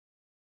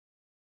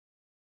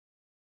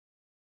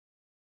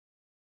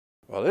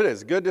Well, it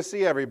is good to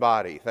see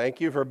everybody.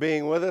 Thank you for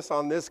being with us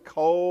on this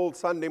cold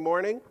Sunday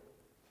morning.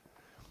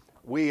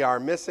 We are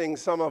missing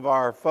some of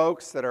our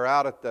folks that are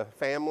out at the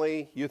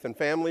youth and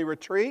family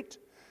retreat.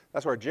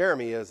 That's where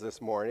Jeremy is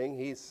this morning.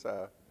 He's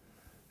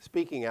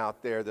speaking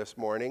out there this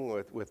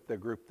morning with the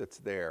group that's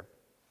there.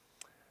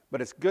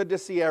 But it's good to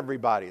see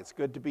everybody. It's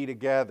good to be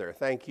together.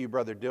 Thank you,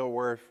 Brother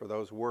Dilworth, for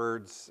those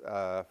words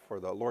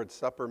for the Lord's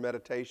Supper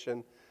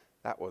meditation.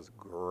 That was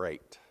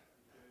great.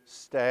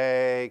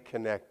 Stay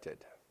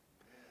connected.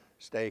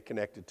 Stay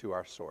connected to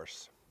our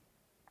source.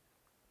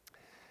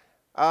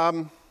 We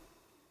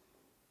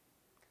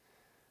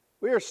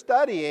are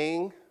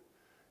studying,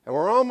 and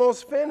we're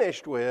almost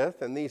finished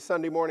with, in these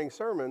Sunday morning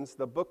sermons,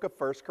 the book of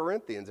 1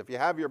 Corinthians. If you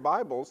have your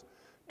Bibles,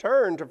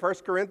 turn to 1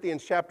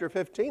 Corinthians chapter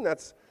 15.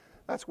 That's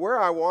where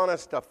I want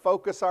us to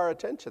focus our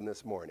attention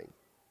this morning.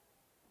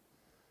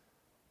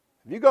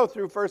 If you go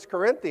through 1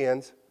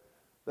 Corinthians,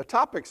 the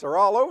topics are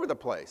all over the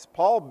place.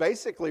 Paul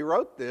basically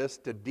wrote this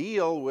to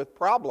deal with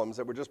problems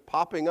that were just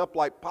popping up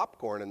like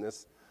popcorn in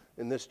this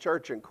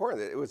church in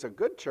Corinth. It was a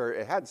good church.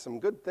 It had some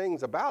good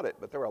things about it,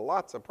 but there were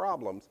lots of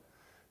problems.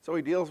 So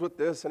he deals with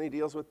this, and he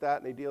deals with that,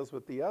 and he deals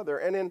with the other.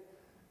 And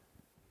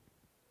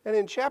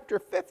in chapter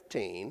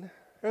 15,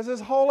 there's this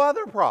whole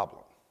other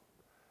problem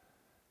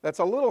that's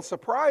a little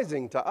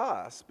surprising to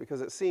us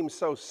because it seems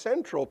so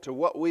central to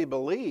what we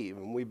believe.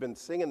 And we've been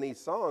singing these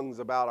songs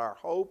about our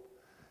hope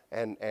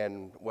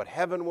and what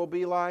heaven will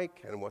be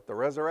like and what the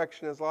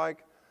resurrection is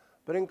like.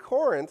 But in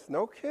Corinth,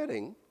 no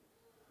kidding,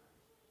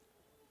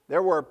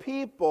 there were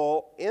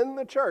people in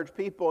the church,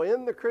 people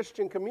in the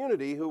Christian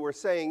community who were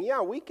saying, yeah,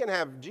 we can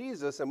have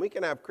Jesus and we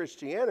can have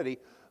Christianity,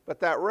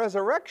 but that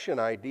resurrection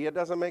idea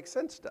doesn't make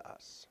sense to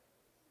us.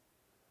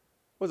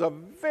 It was a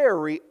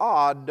very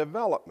odd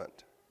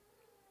development.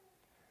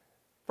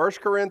 1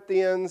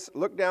 Corinthians,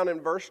 look down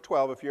in verse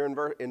 12. If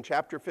you're in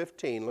chapter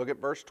 15, look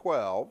at verse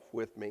 12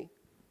 with me.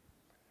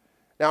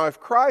 Now,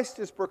 if Christ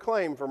is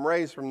proclaimed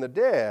raised from the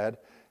dead,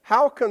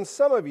 how can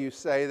some of you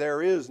say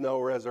there is no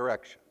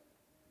resurrection?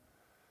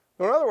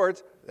 In other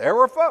words, there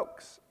were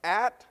folks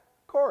at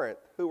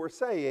Corinth who were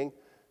saying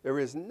there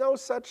is no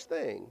such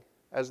thing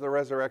as the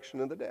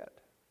resurrection of the dead.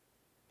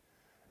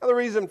 Now, the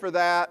reason for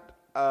that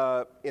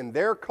in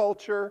their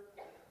culture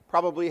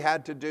probably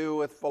had to do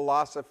with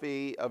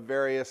philosophy of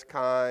various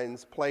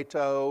kinds.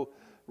 Plato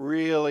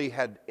really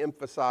had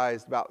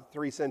emphasized about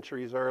 3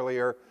 centuries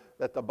earlier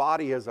that the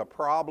body is a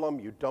problem.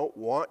 You don't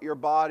want your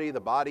body. The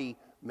body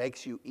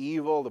makes you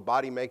evil. The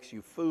body makes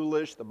you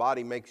foolish. The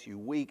body makes you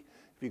weak.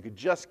 If you could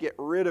just get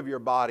rid of your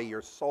body,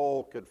 your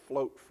soul could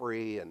float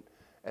free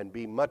and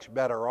be much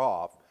better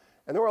off.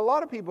 And there were a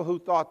lot of people who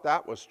thought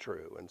that was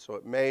true. And so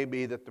it may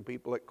be that the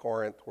people at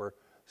Corinth were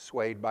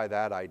swayed by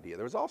that idea.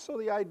 There was also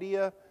the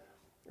idea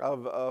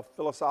of a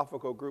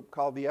philosophical group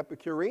called the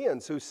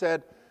Epicureans who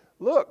said,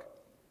 look,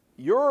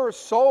 your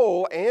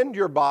soul and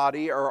your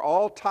body are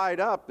all tied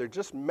up. They're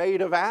just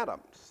made of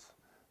atoms.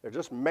 They're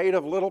just made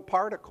of little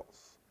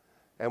particles.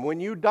 And when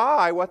you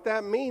die, what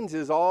that means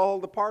is all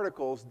the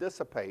particles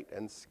dissipate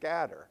and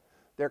scatter.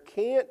 There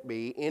can't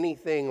be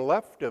anything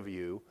left of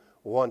you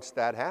once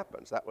that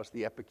happens. That was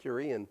the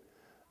Epicurean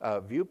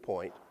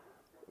viewpoint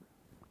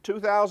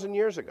 2,000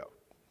 years ago,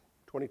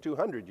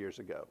 2,200 years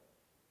ago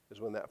is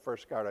when that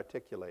first got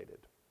articulated.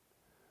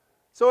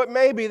 So it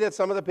may be that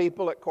some of the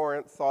people at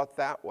Corinth thought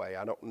that way.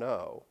 I don't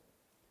know.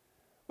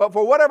 But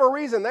for whatever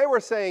reason, they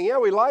were saying, yeah,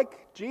 we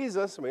like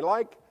Jesus and we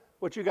like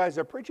what you guys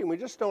are preaching. We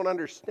just don't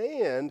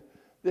understand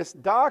this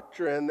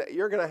doctrine that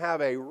you're going to have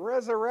a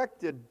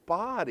resurrected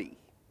body.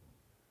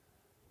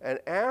 An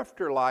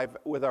afterlife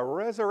with a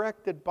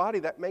resurrected body,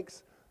 that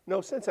makes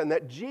no sense. And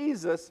that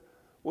Jesus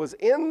was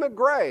in the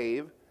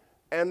grave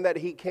and that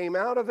he came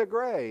out of the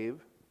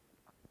grave.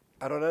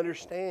 I don't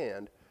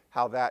understand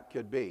how that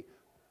could be.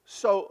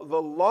 So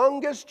the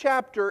longest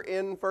chapter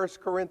in 1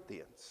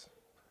 Corinthians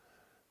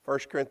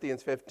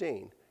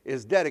 15,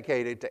 is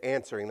dedicated to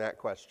answering that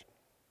question.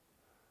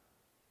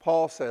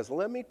 Paul says,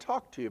 let me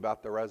talk to you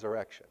about the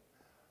resurrection.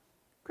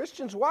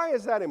 Christians, why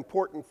is that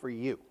important for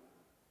you?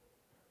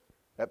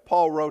 That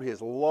Paul wrote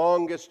his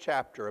longest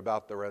chapter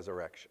about the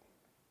resurrection.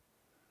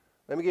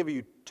 Let me give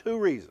you 2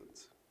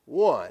 reasons.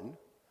 One,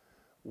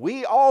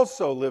 we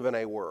also live in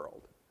a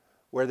world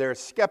where there's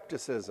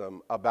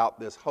skepticism about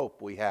this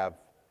hope we have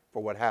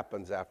for what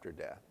happens after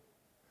death.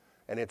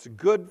 And it's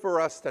good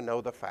for us to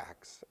know the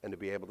facts and to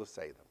be able to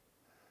say them.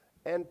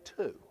 And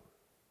 2,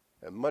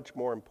 and much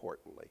more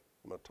importantly,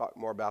 I'm going to talk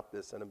more about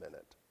this in a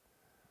minute,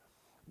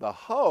 the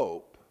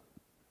hope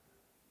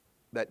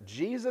that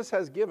Jesus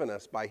has given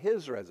us by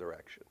his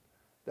resurrection,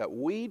 that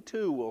we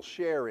too will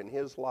share in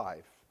his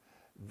life,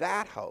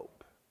 that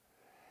hope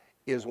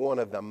is one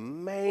of the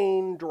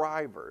main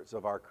drivers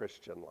of our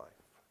Christian life.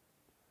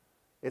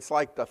 It's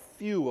like the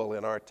fuel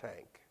in our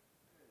tank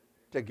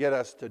to get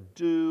us to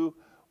do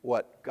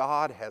what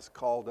God has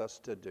called us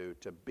to do,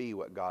 to be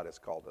what God has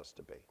called us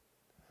to be.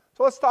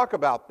 So let's talk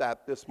about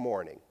that this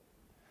morning.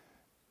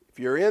 If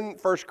you're in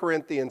 1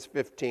 Corinthians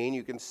 15,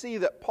 you can see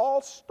that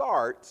Paul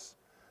starts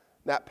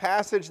that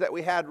passage that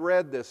we had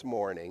read this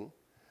morning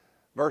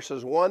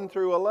verses 1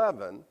 through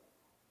 11,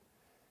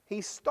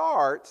 he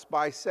starts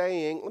by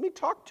saying, let me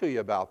talk to you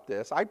about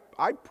this.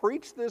 I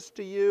preached this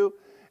to you,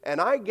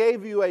 and I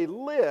gave you a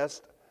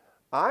list.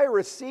 I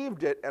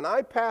received it, and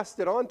I passed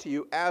it on to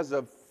you as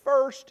of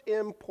first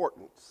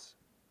importance.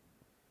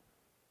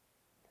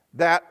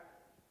 That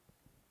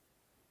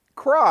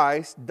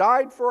Christ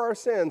died for our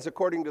sins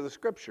according to the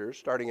Scriptures,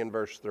 starting in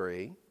verse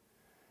 3.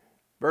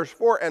 Verse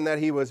 4, and that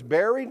he was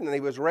buried, and that he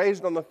was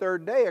raised on the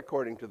third day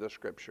according to the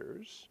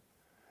Scriptures.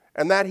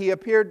 And that he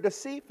appeared to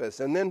Cephas,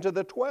 and then to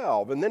the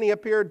 12. And then he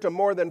appeared to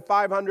more than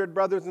 500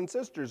 brothers and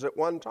sisters at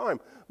one time,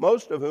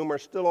 most of whom are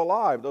still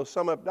alive, though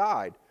some have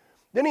died.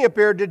 Then he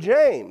appeared to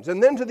James,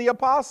 and then to the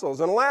apostles.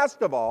 And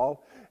last of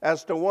all,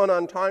 as to one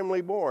untimely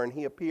born,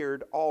 he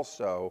appeared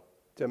also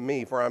to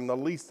me, for I am the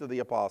least of the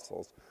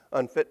apostles,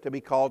 unfit to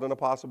be called an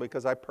apostle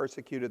because I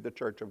persecuted the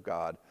church of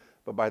God.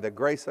 But by the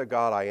grace of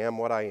God I am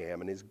what I am.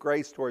 And his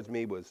grace towards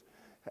me was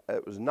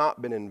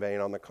not been in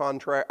vain. On the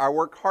contrary, I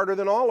worked harder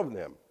than all of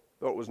them.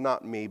 Though it was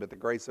not me, but the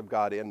grace of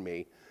God in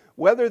me.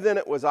 Whether then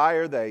it was I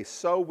or they,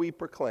 so we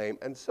proclaim,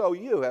 and so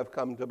you have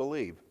come to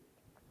believe.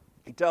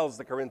 He tells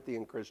the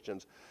Corinthian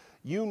Christians,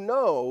 you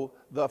know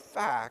the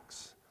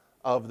facts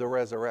of the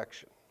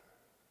resurrection.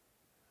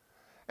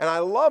 And I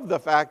love the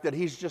fact that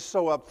he's just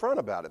so upfront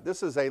about it.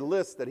 This is a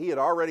list that he had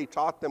already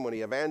taught them when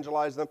he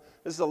evangelized them.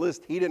 This is a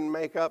list he didn't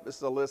make up. This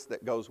is a list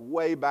that goes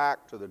way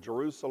back to the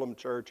Jerusalem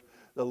church,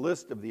 the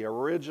list of the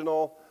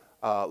original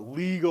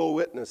legal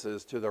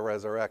witnesses to the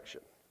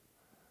resurrection.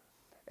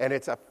 And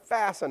it's a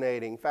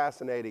fascinating,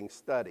 fascinating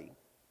study.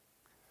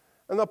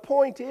 And the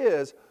point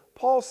is,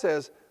 Paul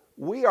says,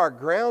 we are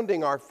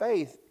grounding our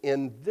faith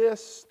in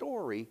this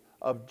story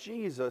of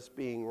Jesus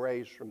being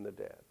raised from the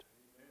dead.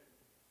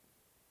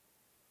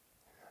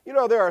 You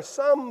know, there are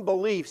some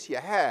beliefs you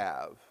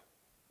have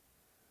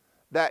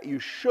that you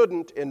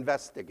shouldn't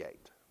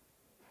investigate.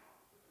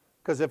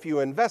 Because if you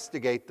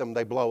investigate them,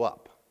 they blow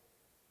up.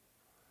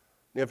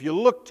 If you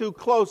look too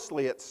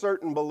closely at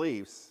certain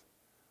beliefs,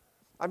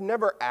 I've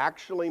never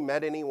actually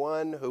met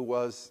anyone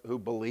who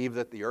believed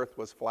that the earth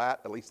was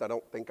flat. At least I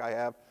don't think I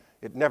have.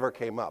 It never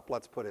came up,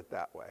 let's put it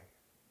that way.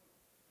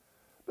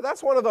 But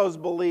that's one of those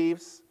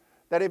beliefs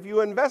that if you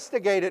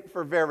investigate it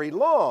for very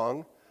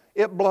long,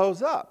 it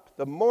blows up.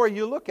 The more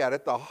you look at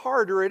it, the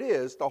harder it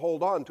is to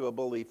hold on to a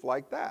belief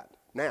like that.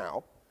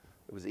 Now,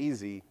 it was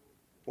easy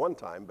one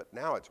time, but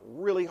now it's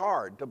really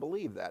hard to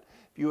believe that.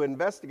 If you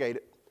investigate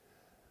it,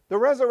 the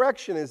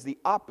resurrection is the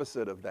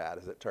opposite of that,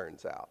 as it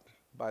turns out.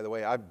 By the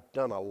way, I've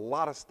done a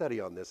lot of study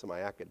on this in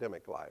my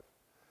academic life.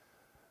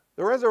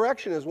 The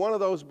resurrection is one of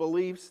those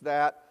beliefs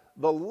that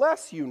the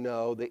less you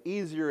know, the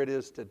easier it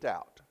is to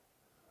doubt.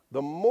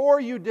 The more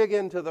you dig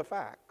into the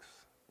facts,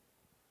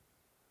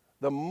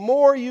 the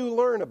more you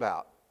learn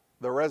about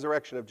the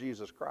resurrection of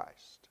Jesus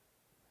Christ,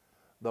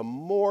 the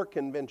more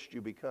convinced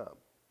you become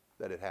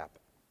that it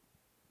happened.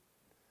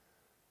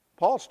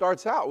 Paul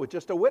starts out with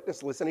just a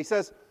witness list, and he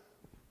says,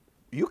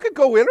 you could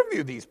go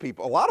interview these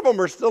people. A lot of them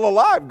are still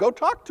alive. Go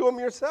talk to them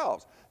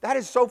yourselves. That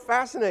is so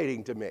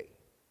fascinating to me.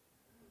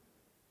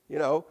 You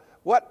know,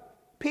 what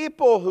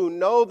people who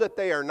know that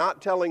they are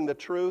not telling the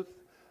truth,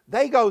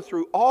 they go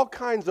through all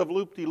kinds of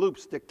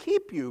loop-de-loops to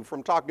keep you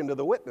from talking to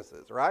the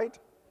witnesses, right?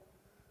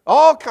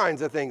 All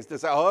kinds of things to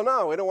say, oh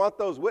no, we don't want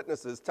those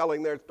witnesses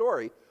telling their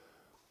story.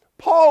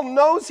 Paul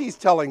knows he's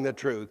telling the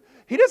truth.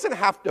 He doesn't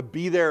have to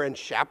be there and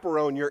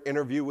chaperone your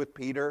interview with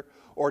Peter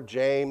or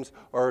James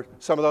or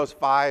some of those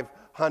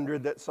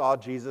 500 that saw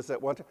Jesus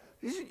at one time.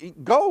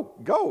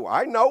 Go.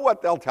 I know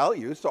what they'll tell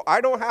you, so I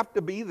don't have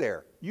to be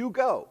there. You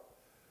go.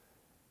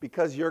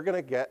 Because you're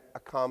going to get a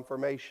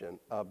confirmation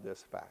of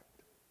this fact.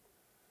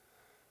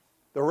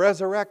 The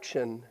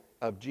resurrection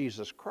of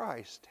Jesus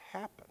Christ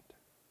happened.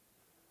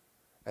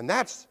 And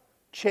that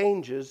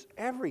changes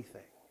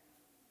everything.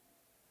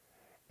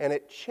 And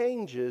it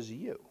changes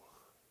you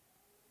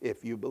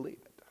if you believe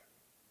it.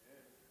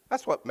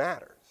 That's what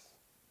matters.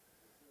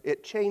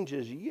 It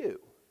changes you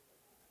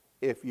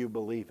if you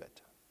believe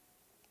it.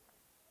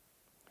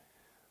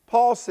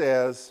 Paul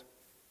says,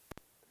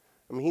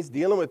 he's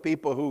dealing with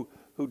people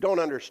who don't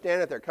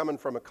understand it. They're coming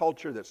from a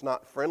culture that's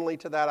not friendly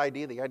to that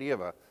idea, the idea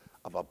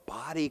of a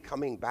body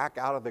coming back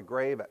out of the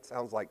grave. That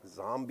sounds like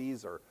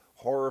zombies or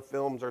horror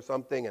films or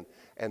something,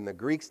 and the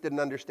Greeks didn't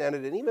understand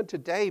it, and even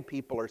today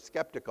people are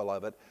skeptical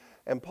of it.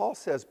 And Paul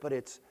says, but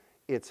it's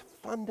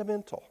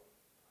fundamental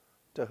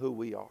to who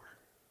we are.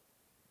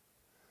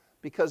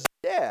 Because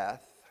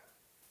death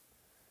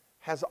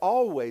has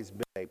always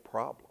been a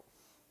problem.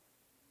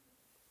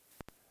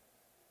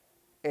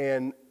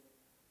 And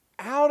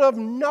out of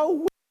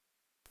nowhere,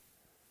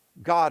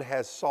 God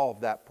has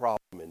solved that problem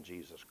in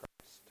Jesus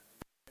Christ.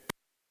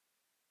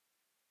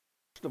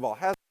 First of all,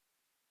 has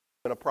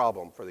been a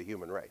problem for the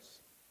human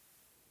race.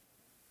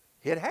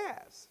 It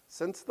has,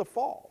 since the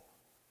fall.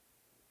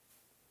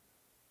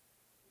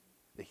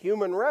 The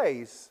human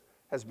race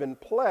has been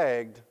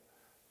plagued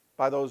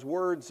by those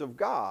words of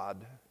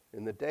God,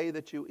 in the day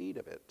that you eat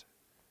of it,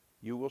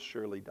 you will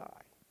surely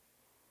die.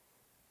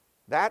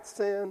 That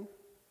sin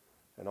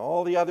and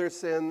all the other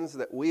sins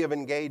that we have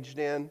engaged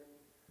in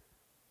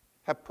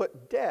have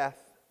put death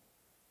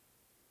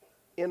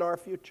in our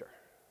future.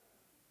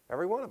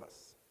 Every one of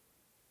us.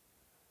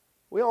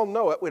 We all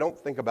know it. We don't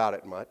think about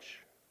it much.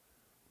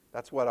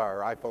 That's what our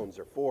iPhones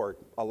are for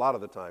a lot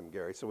of the time,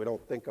 Gary, so we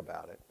don't think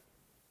about it.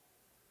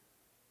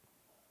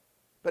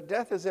 But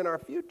death is in our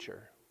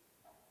future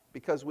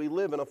because we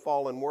live in a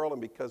fallen world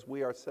and because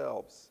we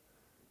ourselves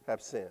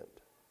have sinned.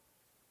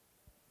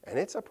 And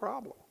it's a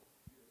problem.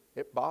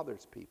 It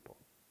bothers people.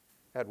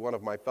 I had one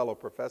of my fellow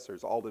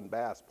professors, Alden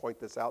Bass, point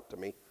this out to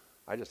me.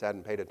 I just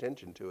hadn't paid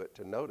attention to it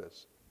to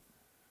notice.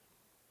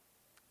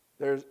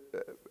 There's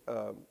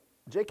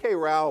J.K.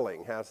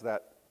 Rowling has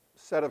that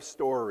set of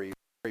stories,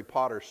 Harry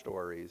Potter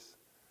stories.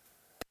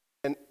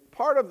 And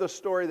part of the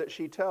story that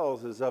she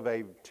tells is of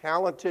a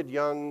talented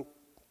young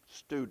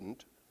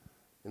student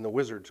in the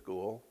wizard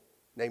school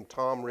named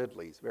Tom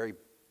Ridley. He's very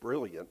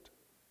brilliant.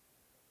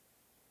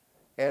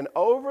 And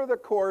over the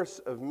course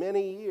of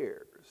many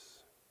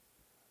years,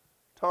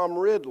 Tom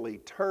Ridley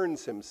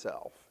turns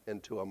himself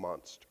into a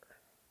monster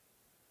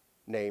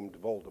named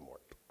Voldemort.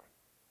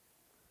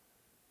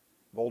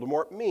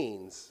 Voldemort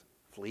means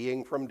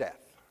fleeing from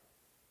death,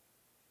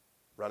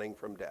 running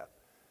from death.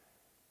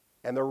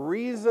 And the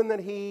reason that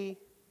he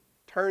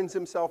turns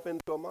himself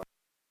into a monster,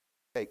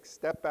 he takes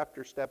step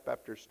after step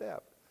after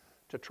step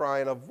to try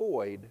and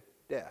avoid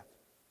death.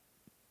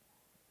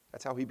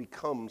 That's how he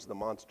becomes the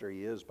monster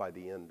he is by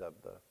the end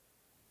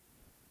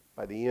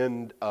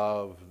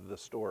of the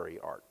story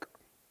arc.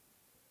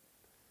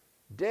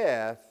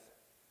 Death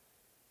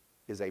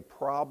is a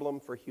problem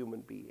for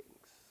human beings.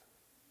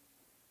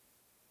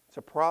 It's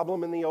a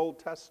problem in the Old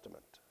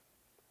Testament.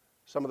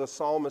 Some of the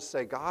psalmists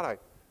say, God,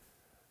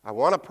 I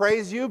want to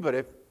praise you,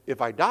 but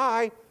if I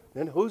die,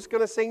 then who's going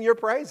to sing your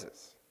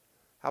praises?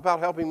 How about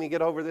helping me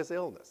get over this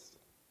illness?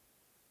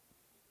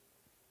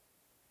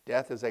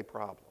 Death is a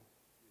problem.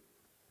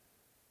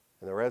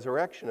 And the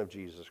resurrection of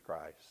Jesus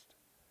Christ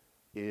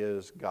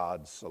is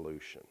God's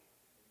solution.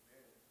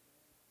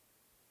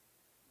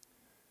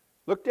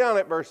 Look down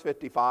at verse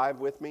 55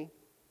 with me.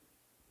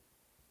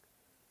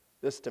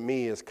 This to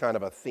me is kind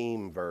of a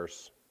theme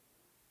verse.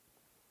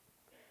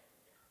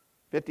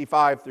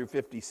 55 through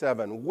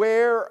 57.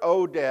 Where,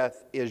 O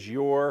death, is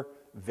your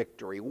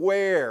victory?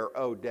 Where,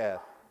 O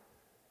death,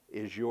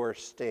 is your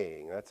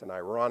sting? That's an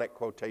ironic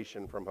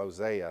quotation from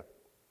Hosea.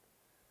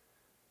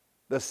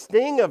 The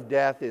sting of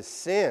death is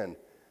sin.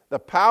 The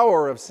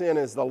power of sin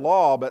is the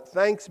law, but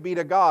thanks be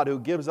to God who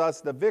gives us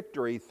the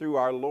victory through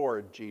our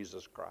Lord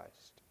Jesus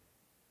Christ.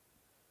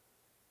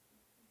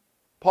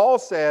 Paul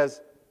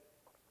says,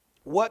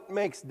 what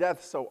makes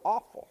death so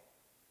awful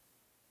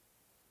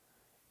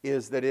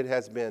is that it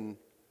has been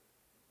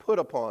put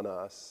upon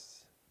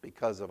us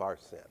because of our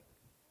sin.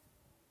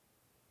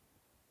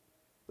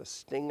 The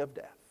sting of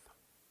death.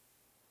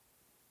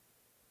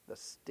 The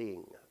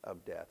sting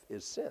of death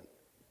is sin.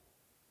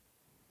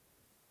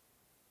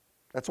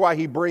 That's why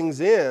he brings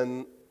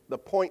in the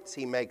points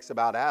he makes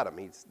about Adam.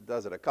 He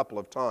does it a couple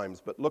of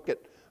times, but look at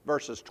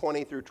verses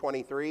 20 through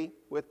 23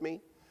 with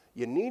me.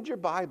 You need your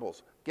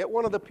Bibles. Get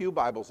one of the pew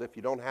Bibles if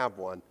you don't have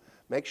one.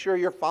 Make sure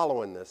you're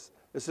following this.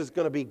 This is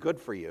going to be good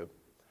for you.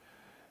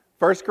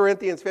 1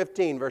 Corinthians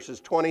 15,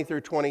 verses 20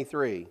 through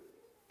 23.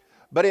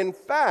 But in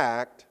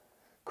fact,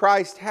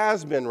 Christ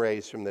has been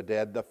raised from the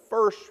dead, the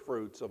first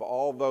fruits of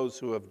all those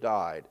who have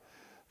died.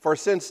 For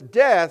since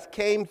death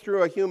came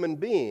through a human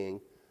being,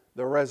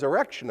 the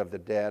resurrection of the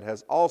dead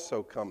has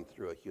also come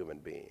through a human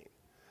being.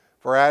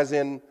 For as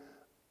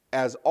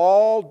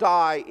all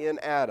die in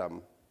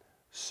Adam,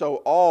 so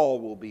all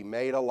will be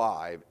made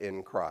alive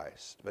in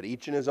Christ. But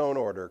each in his own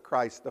order,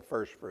 Christ the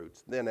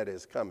firstfruits, then at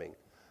his coming,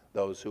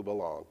 those who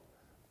belong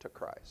to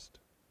Christ.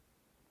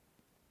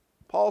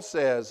 Paul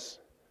says,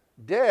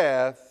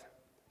 death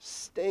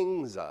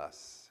stings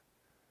us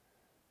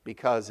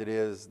because it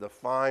is the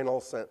final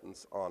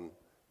sentence on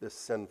this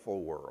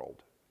sinful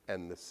world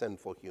and the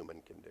sinful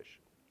human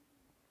condition.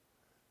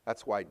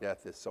 That's why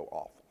death is so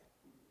awful.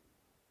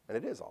 And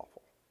it is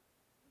awful.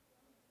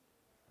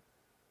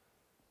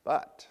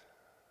 But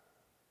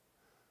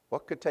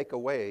what could take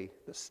away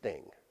the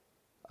sting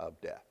of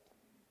death?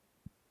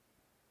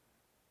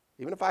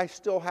 Even if I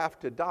still have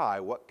to die,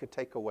 what could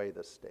take away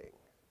the sting?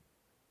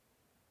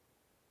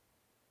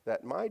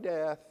 That my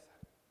death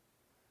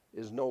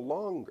is no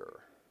longer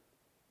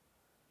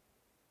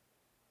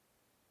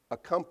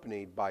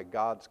accompanied by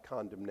God's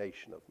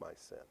condemnation of my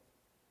sin.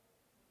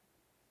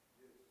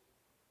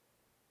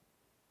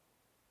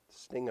 The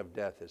sting of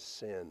death is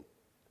sin.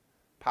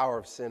 Power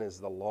of sin is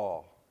the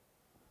law.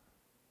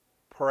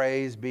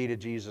 Praise be to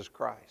Jesus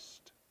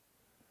Christ,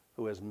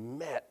 who has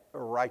met the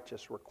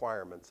righteous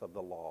requirements of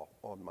the law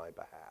on my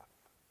behalf.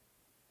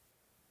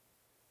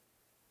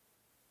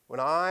 When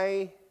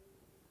I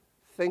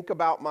think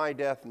about my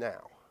death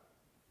now,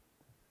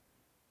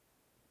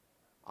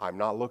 I'm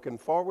not looking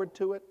forward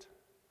to it,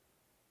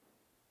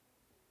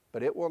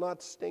 but it will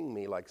not sting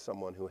me like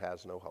someone who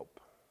has no hope.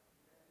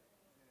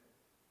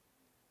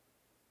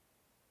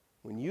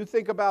 When you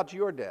think about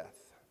your death,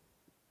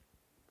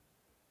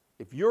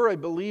 If you're a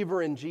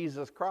believer in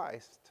Jesus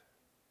Christ,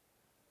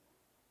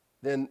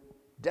 then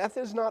death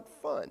is not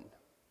fun.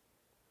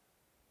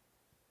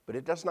 But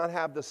it does not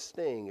have the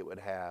sting it would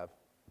have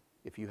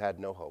if you had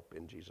no hope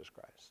in Jesus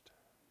Christ.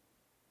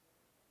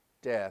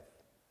 Death,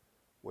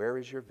 where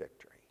is your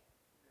victory?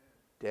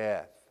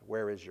 Death,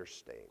 where is your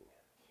sting?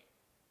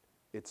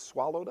 It's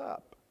swallowed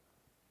up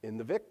in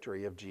the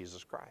victory of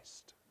Jesus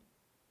Christ.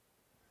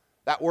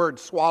 That word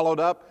swallowed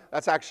up,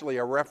 that's actually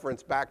a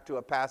reference back to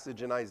a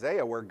passage in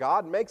Isaiah where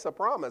God makes a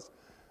promise.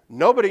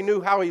 Nobody knew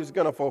how he was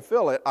going to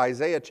fulfill it.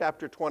 Isaiah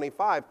chapter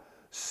 25.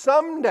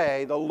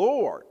 Someday the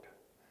Lord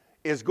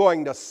is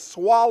going to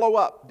swallow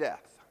up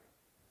death.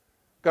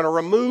 Going to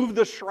remove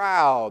the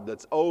shroud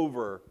that's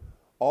over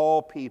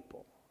all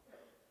people.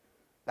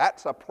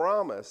 That's a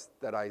promise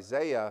that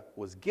Isaiah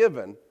was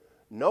given.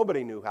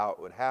 Nobody knew how it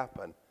would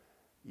happen.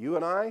 You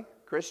and I,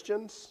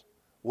 Christians,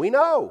 we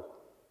know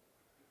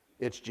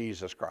it's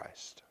Jesus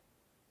Christ,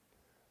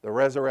 the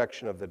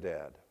resurrection of the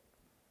dead.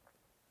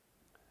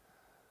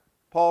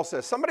 Paul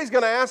says, somebody's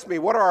going to ask me,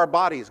 what are our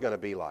bodies going to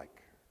be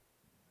like?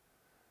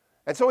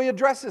 And so he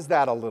addresses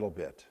that a little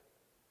bit.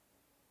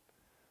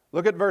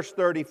 Look at verse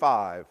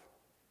 35.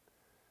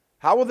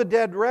 How will the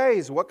dead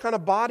raise? What kind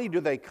of body do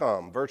they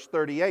come? Verse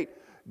 38.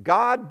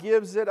 God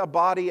gives it a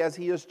body as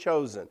he has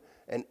chosen,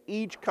 and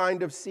each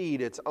kind of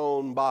seed its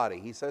own body.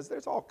 He says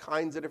there's all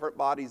kinds of different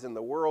bodies in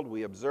the world.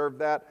 We observe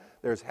that.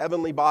 There's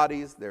heavenly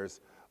bodies.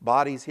 There's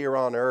bodies here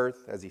on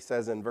earth, as he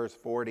says in verse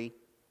 40.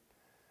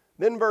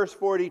 Then verse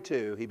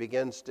 42, he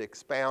begins to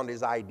expound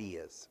his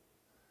ideas.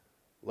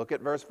 Look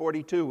at verse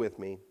 42 with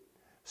me.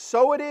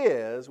 So it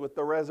is with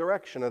the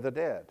resurrection of the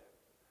dead.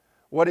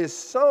 What is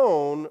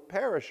sown,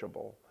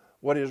 perishable.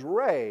 What is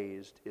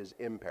raised is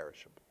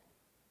imperishable.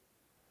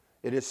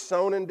 It is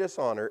sown in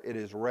dishonor, it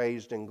is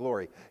raised in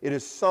glory. It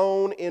is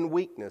sown in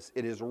weakness,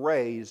 it is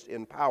raised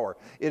in power.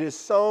 It is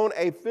sown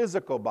a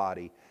physical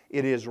body,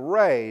 it is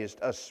raised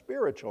a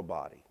spiritual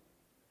body.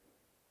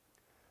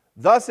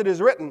 Thus it is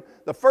written,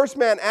 the first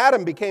man,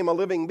 Adam, became a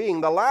living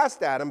being. The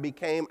last Adam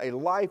became a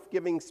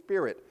life-giving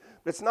spirit.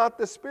 But it's not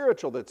the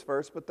spiritual that's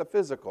first, but the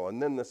physical, and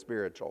then the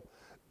spiritual.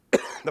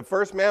 The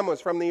first man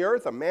was from the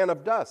earth, a man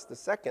of dust. The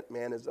second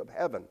man is of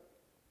heaven.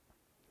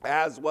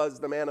 As was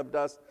the man of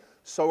dust,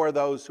 so are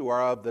those who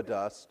are of the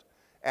dust.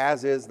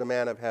 As is the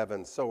man of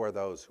heaven, so are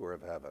those who are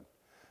of heaven.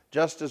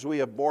 Just as we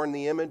have borne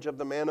the image of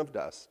the man of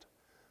dust,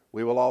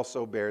 we will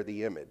also bear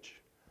the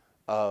image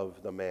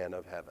of the man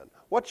of heaven.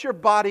 What's your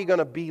body going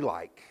to be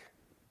like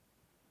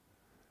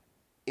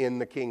in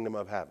the kingdom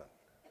of heaven?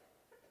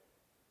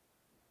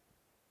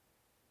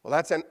 Well,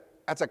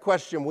 that's a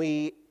question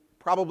we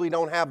probably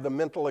don't have the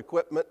mental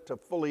equipment to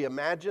fully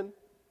imagine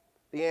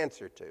the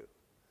answer to.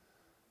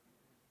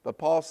 But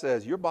Paul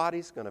says, your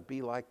body's going to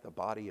be like the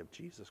body of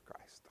Jesus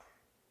Christ.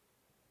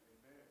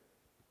 Amen.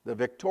 The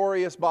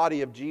victorious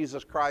body of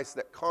Jesus Christ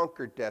that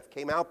conquered death,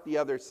 came out the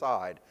other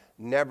side,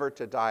 never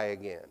to die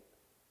again.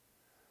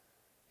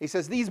 He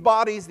says, these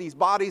bodies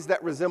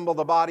that resemble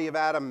the body of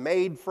Adam,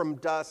 made from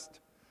dust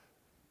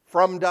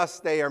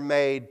they are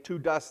made, to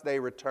dust they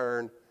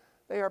return.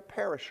 They are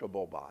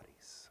perishable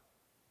bodies.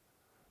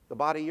 The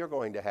body you're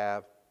going to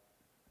have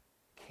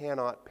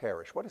cannot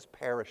perish. What does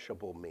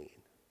perishable mean?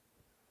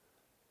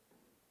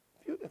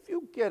 If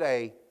you get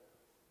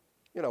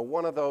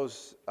one of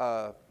those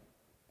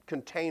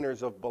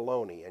containers of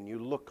bologna and you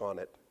look on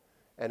it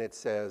and it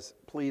says,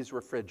 please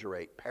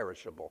refrigerate,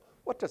 perishable,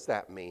 what does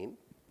that mean?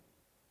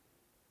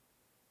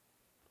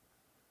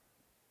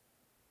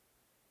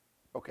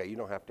 Okay, you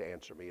don't have to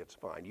answer me, it's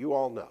fine. You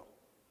all know.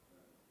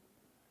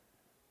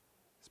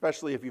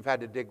 Especially if you've had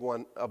to dig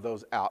one of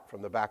those out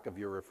from the back of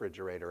your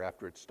refrigerator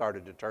after it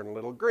started to turn a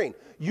little green.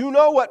 You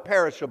know what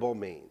perishable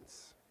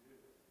means.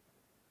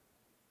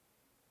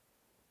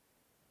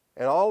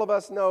 And all of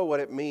us know what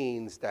it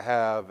means to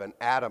have an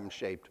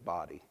atom-shaped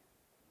body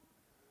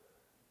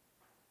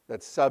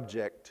that's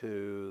subject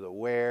to the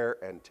wear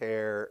and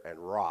tear and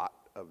rot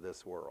of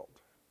this world.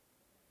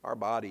 Our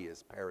body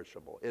is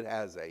perishable. It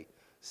has a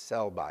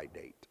sell-by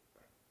date,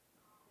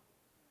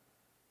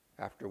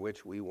 after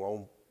which we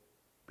won't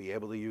be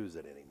able to use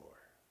it anymore.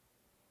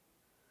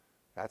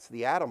 That's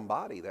the atom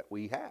body that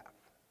we have,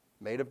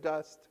 made of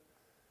dust,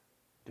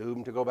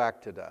 doomed to go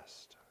back to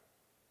dust.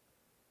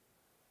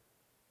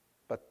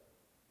 But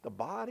the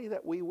body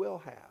that we will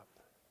have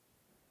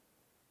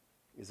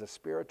is a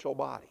spiritual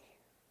body.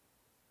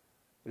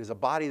 It is a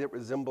body that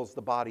resembles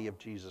the body of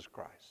Jesus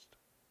Christ,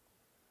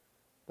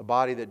 the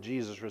body that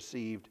Jesus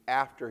received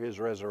after his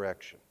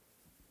resurrection.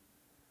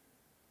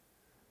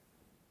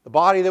 The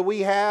body that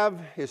we have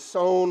is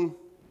sown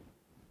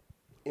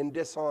in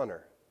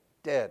dishonor,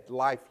 dead,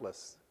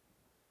 lifeless,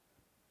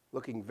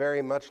 looking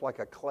very much like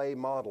a clay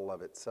model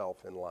of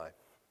itself in life.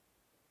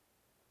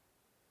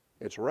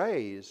 It's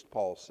raised,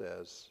 Paul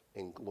says,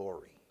 in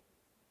glory.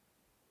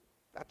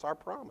 That's our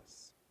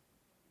promise.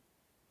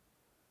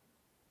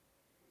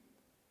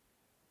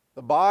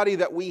 The body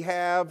that we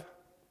have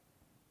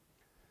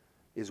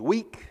is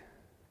weak.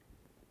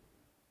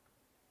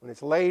 When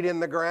it's laid in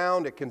the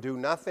ground, it can do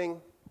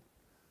nothing.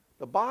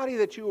 The body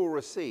that you will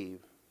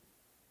receive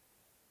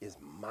is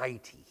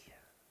mighty,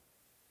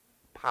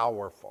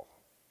 powerful.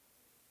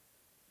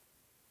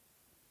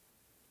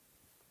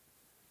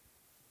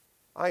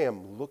 I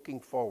am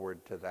looking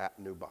forward to that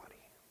new body.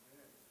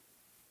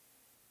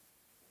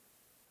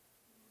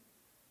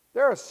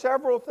 There are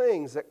several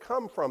things that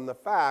come from the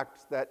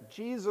fact that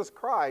Jesus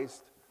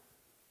Christ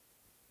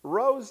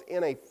rose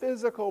in a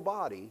physical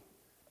body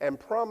and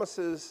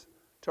promises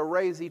to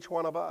raise each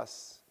one of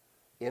us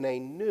in a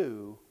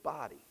new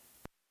body.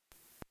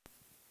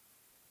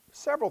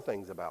 Several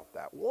things about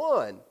that.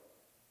 One,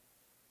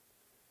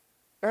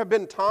 there have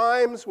been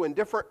times when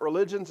different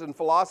religions and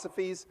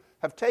philosophies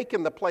have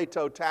taken the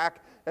Plato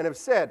tack and have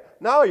said,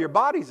 no, your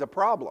body's a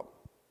problem.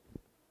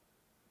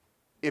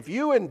 If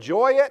you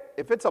enjoy it,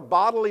 if it's a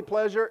bodily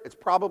pleasure, it's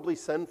probably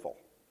sinful,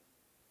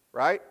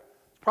 right?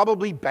 It's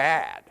probably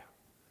bad.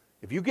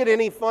 If you get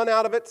any fun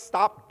out of it,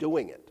 stop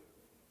doing it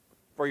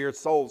for your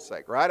soul's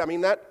sake, right? I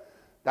mean,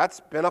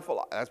 that's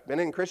been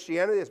in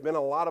Christianity. It's been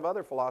in a lot of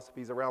other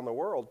philosophies around the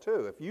world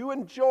too. If you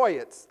enjoy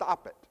it,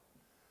 stop it.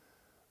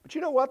 But you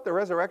know what the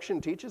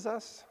resurrection teaches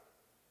us?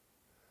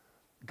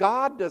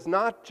 God does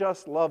not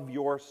just love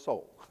your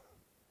soul.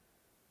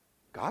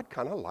 God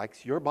kind of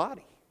likes your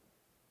body.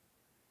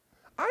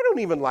 I don't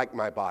even like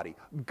my body.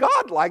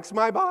 God likes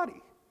my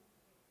body.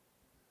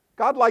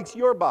 God likes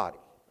your body.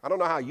 I don't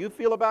know how you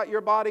feel about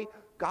your body.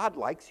 God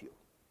likes you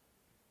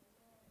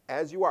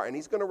as you are, and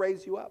He's going to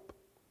raise you up.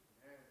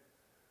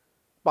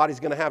 Body's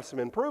going to have some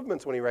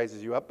improvements when He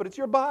raises you up, but it's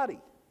your body.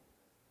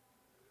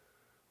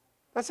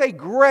 That's a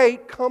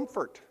great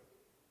comfort.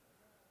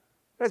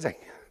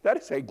 That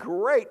is a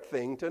great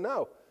thing to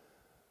know.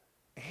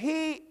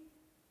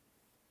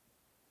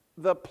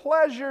 The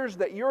pleasures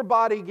that your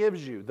body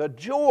gives you, the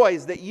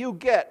joys that you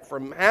get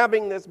from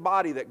having this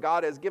body that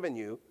God has given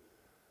you,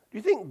 do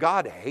you think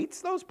God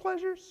hates those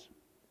pleasures?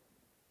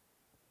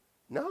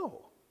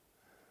 No.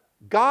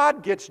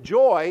 God gets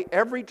joy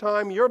every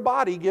time your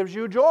body gives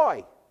you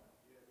joy.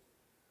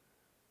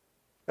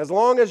 As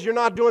long as you're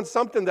not doing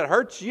something that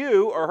hurts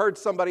you or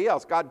hurts somebody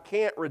else, God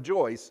can't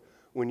rejoice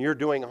when you're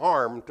doing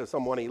harm to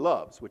someone He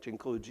loves, which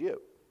includes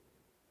you.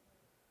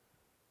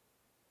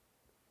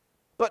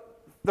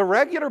 But the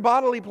regular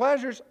bodily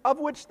pleasures, of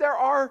which there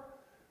are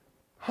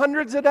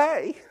hundreds a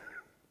day,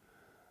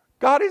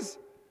 God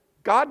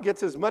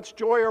gets as much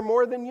joy or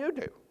more than you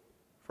do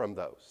from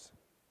those.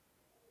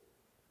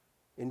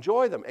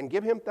 Enjoy them and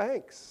give Him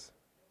thanks.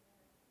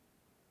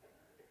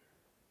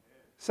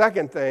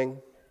 Second thing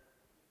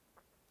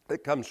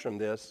that comes from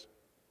this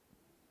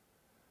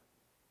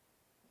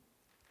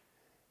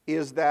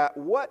is that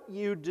what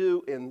you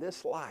do in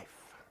this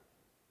life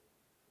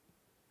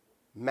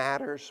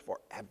matters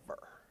forever.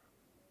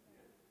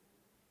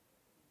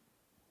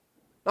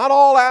 Not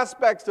all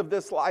aspects of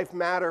this life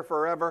matter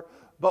forever,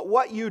 but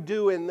what you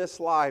do in this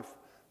life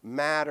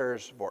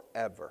matters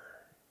forever.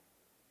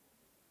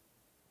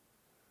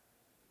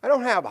 I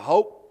don't have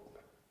hope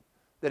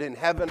that in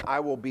heaven I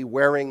will be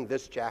wearing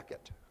this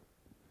jacket.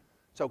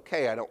 It's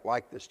okay, I don't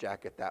like this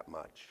jacket that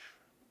much.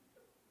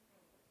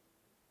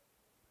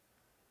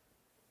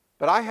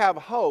 But I have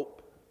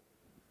hope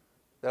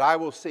that I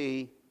will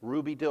see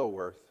Ruby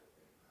Dilworth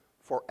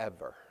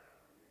forever.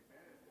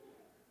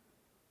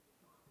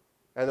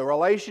 And the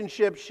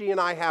relationship she and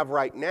I have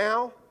right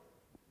now,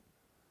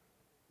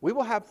 we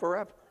will have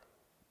forever.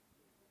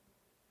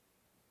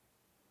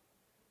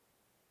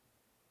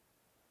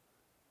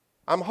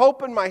 I'm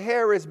hoping my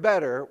hair is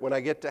better when I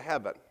get to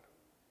heaven.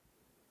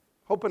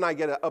 Hoping I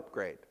get an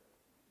upgrade.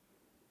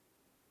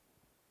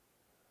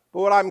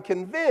 But what I'm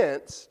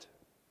convinced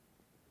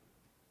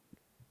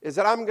is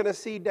that I'm going to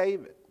see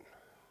David.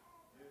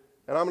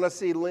 And I'm going to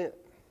see Lynn.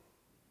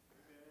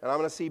 And I'm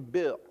going to see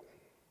Bill.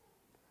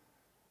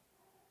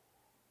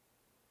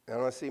 And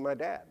I'm going to see my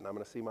dad. And I'm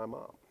going to see my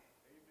mom.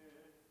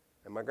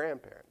 And my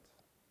grandparents.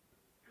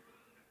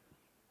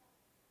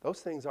 Those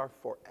things are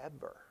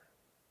forever.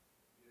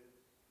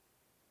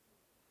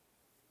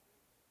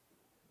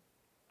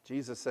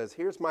 Jesus says,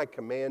 here's my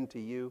command to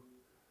you,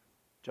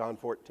 John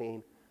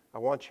 14. I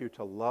want you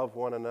to love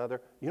one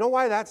another. You know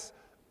why that's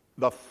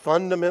the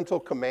fundamental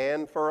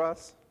command for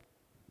us?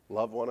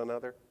 Love one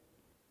another.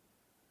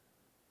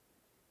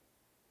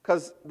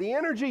 Because the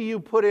energy you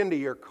put into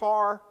your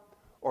car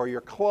or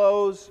your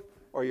clothes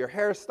or your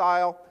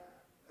hairstyle,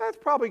 that's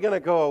probably going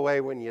to go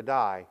away when you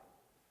die.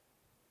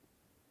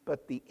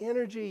 But the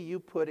energy you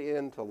put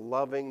into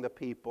loving the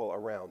people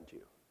around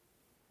you,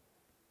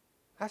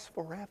 that's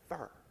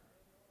forever.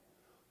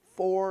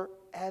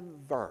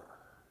 Forever.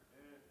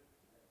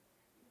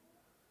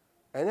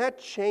 And that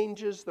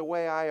changes the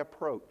way I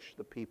approach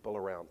the people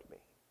around me.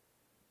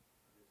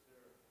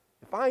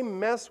 If I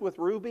mess with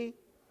Ruby,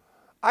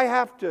 I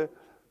have to,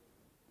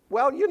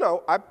 well, you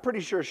know, I'm pretty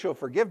sure she'll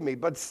forgive me,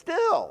 but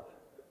still,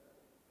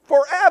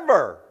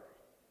 forever.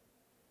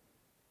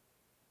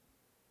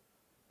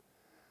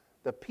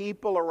 The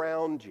people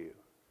around you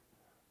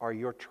are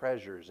your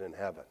treasures in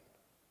heaven.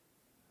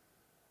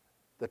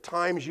 The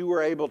times you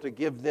were able to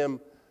give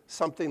them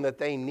something that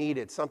they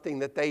needed, something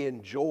that they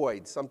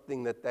enjoyed,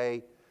 something that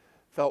they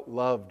felt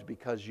loved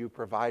because you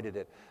provided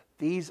it.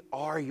 These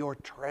are your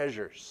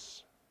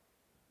treasures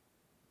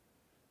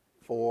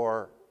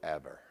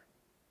forever.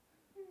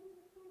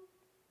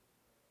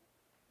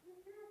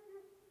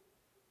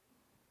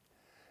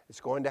 It's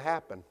going to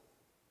happen.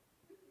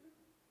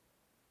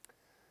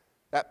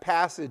 That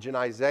passage in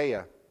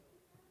Isaiah,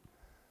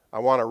 I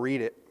want to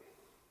read it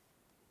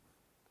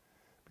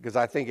because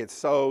I think it's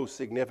so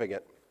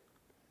significant.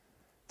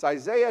 It's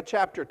Isaiah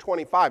chapter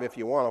 25 if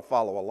you want to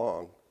follow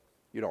along.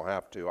 You don't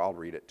have to. I'll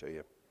read it to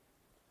you.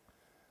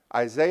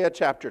 Isaiah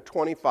chapter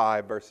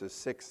 25, verses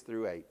 6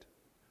 through 8.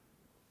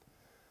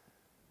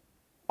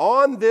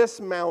 On this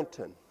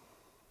mountain,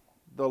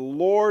 the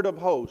Lord of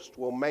hosts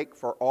will make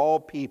for all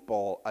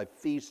people a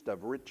feast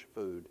of rich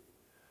food,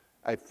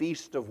 a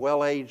feast of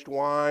well-aged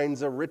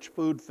wines, a rich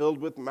food filled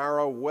with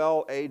marrow,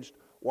 well-aged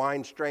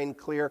wine strained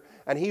clear.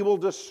 And he will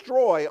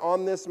destroy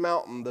on this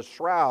mountain the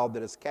shroud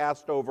that is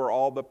cast over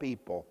all the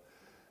people,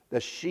 the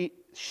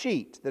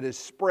sheet that is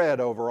spread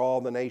over all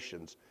the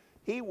nations.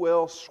 He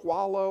will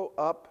swallow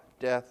up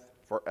death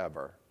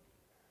forever.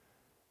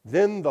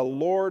 Then the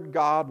Lord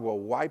God will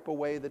wipe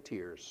away the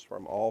tears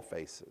from all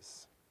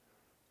faces.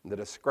 The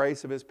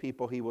disgrace of his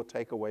people he will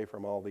take away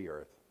from all the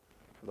earth.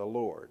 For the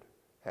Lord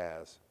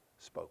has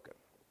spoken.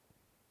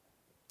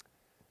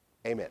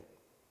 Amen.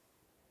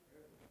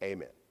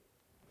 Amen.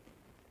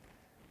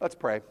 Let's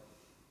pray.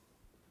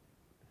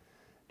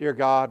 Dear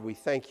God, we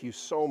thank you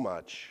so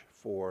much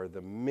for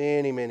the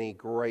many, many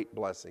great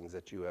blessings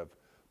that you have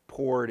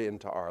poured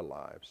into our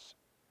lives.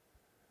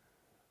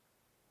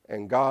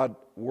 And God,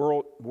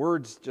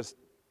 words just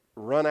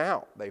run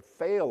out. They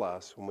fail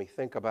us when we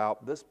think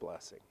about this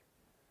blessing.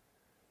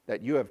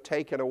 That you have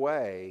taken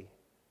away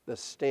the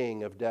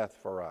sting of death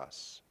for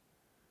us.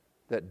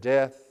 That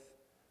death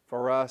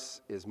for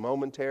us is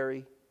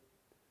momentary,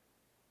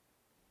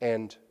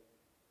 and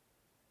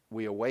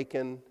we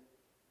awaken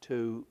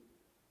to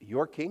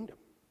your kingdom.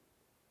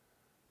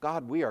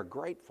 God, we are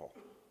grateful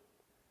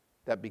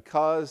that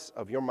because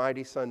of your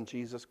mighty Son,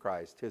 Jesus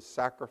Christ, his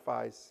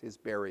sacrifice, his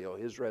burial,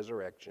 his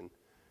resurrection,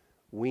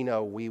 we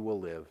know we will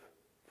live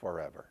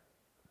forever.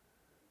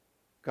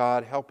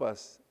 God, help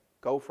us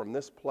go from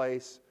this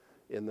place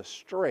in the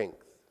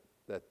strength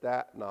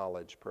that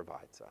knowledge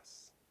provides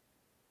us.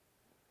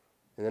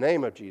 In the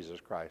name of Jesus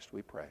Christ,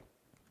 we pray.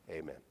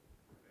 Amen.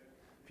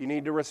 If you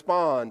need to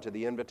respond to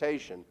the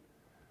invitation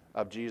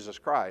of Jesus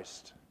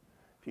Christ,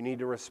 if you need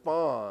to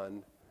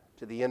respond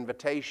to the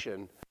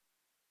invitation,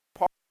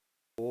 part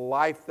of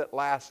life that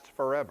lasts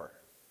forever,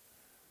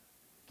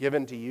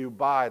 given to you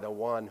by the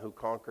one who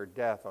conquered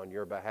death on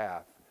your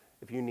behalf.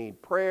 If you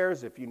need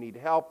prayers, if you need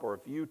help, or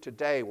if you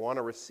today want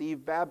to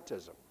receive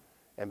baptism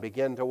and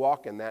begin to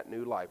walk in that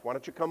new life, why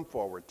don't you come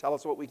forward? Tell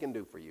us what we can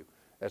do for you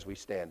as we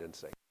stand and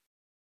sing.